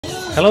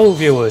Hello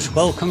viewers,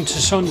 welcome to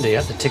Sunday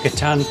at the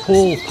Tigotan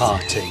pool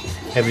party.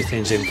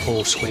 Everything's in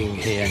full swing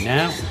here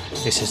now.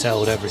 This is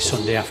held every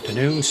Sunday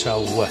afternoon,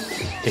 so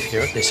if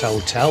you're at this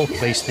hotel,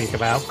 please think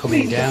about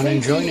coming down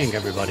and joining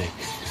everybody.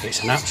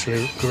 It's an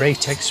absolute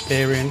great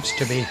experience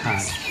to be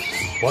had.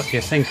 What do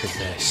you think of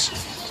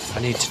this? I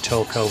need to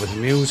talk over the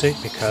music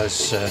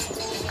because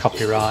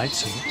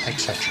copyrights and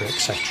etc.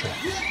 etc.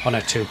 One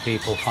or two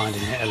people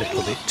finding it a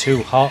little bit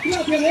too hot,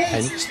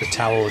 hence the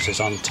towels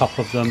is on top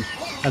of them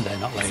and they're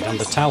not laid on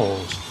the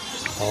towels.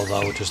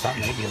 Although, does that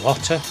make you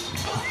hotter?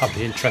 I'd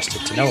be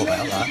interested to know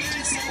about that.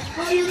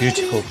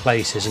 Beautiful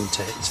place, isn't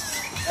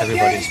it?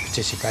 Everybody's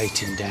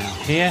participating down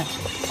here.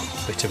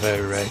 Bit of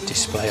a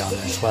display on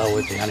as well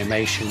with the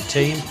animation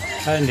team,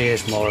 and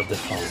here's more of the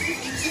fun.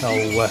 So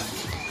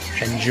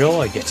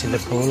enjoy, get in the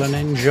pool and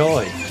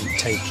enjoy and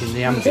take in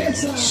the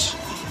ambience.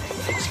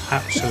 It's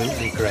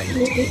absolutely great.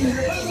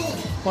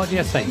 What do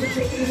you think?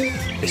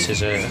 This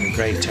is a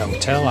great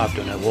hotel. I've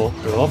done a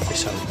walkthrough of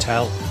this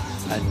hotel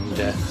and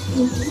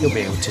you'll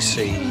be able to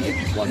see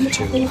one or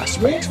two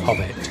aspects of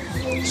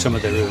it. Some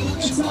of the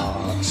rooms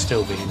are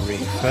still being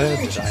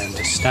refurbed, as I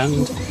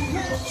understand,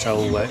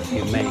 so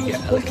you may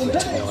get a little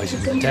bit of noise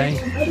in the day.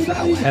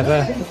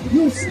 However,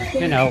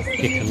 you know,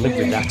 you can live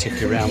with that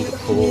if you're around the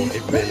pool.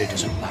 It really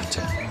doesn't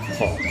matter.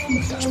 Well,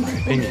 that's my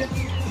opinion,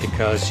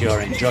 because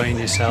you're enjoying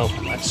yourself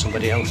and let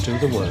somebody else do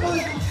the work.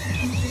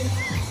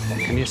 What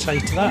can you say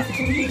to that?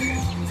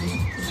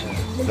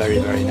 Very,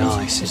 very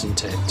nice,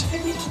 isn't it?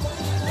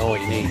 All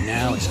you need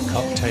now is a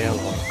cocktail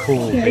or a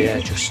cool beer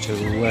just to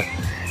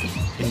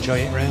enjoy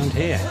it around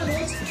here.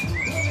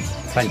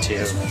 Plenty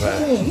of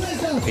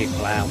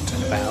people out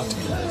and about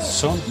in the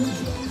sun.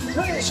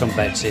 Some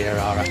beds here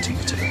are at a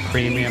bit of a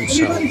premium,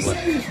 so you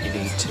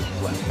need to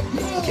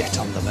get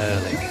on them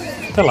early.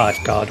 The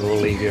lifeguard will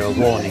leave you a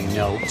warning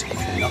note if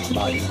you're not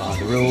abiding by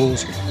the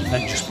rules,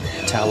 and just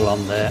put a towel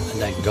on there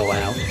and then go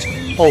out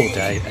all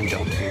day and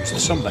don't use the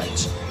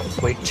sunbeds,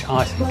 which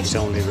I think is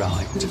only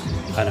right.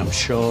 And I'm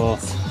sure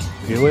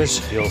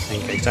viewers, you'll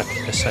think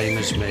exactly the same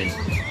as me.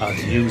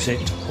 Either use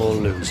it or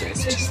lose it.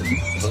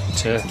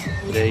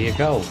 But there you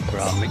go.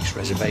 There are mixed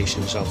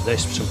reservations of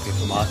this. Some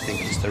people might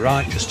think it's the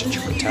right just to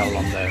chuck a towel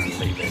on there and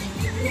leave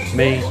it.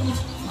 Me,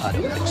 I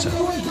don't think so.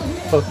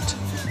 But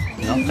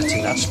not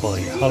letting that spoil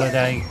your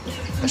holiday.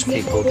 As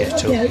people get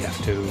up, you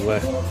have to,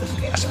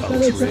 I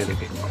suppose, really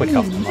be quick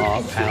off the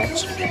mark,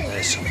 out and get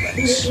their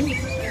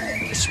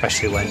sunbeds.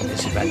 Especially when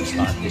there's events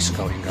like this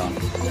going on.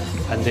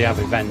 And they have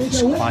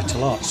events quite a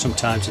lot,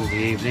 sometimes in the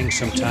evening,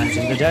 sometimes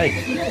in the day.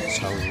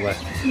 So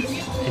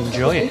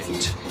enjoy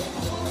it.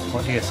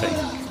 What do you think?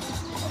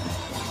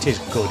 It is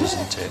good,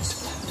 isn't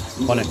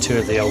it? One or two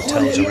of the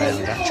hotels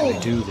around actually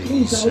do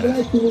these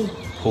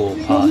pool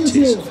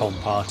parties, fun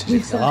parties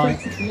if you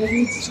like.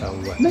 So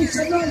I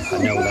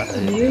know that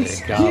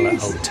the Gala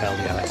Hotel,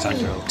 the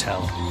Alexandra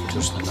Hotel,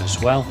 does them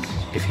as well.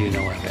 If you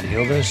know of any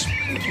others,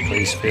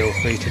 please feel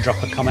free to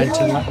drop a comment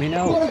and let me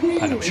know,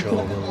 and I'm sure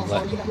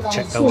we'll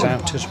check those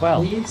out as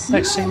well.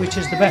 Let's see which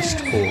is the best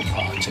pool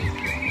party,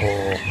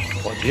 or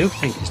what do you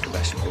think is the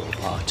best pool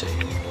party?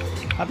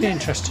 I'd be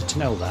interested to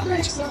know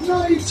that.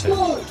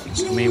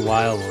 So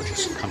meanwhile, we'll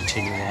just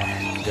continue on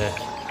and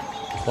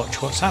watch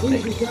what's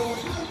happening.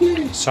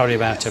 Sorry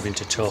about having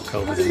to talk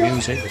over the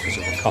music because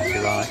of the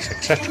copyrights,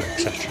 etc,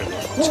 etc,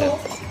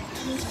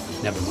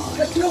 but never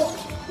mind.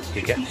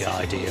 You get the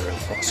idea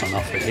of what's on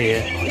offer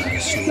here on a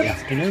Sunday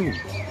afternoon.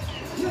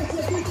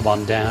 Come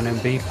on down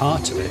and be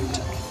part of it.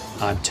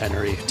 I'm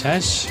Tenerife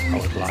Tez. I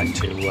would like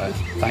to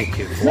thank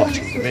you for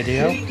watching the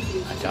video,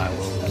 and I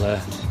will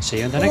see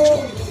you in the next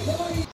one.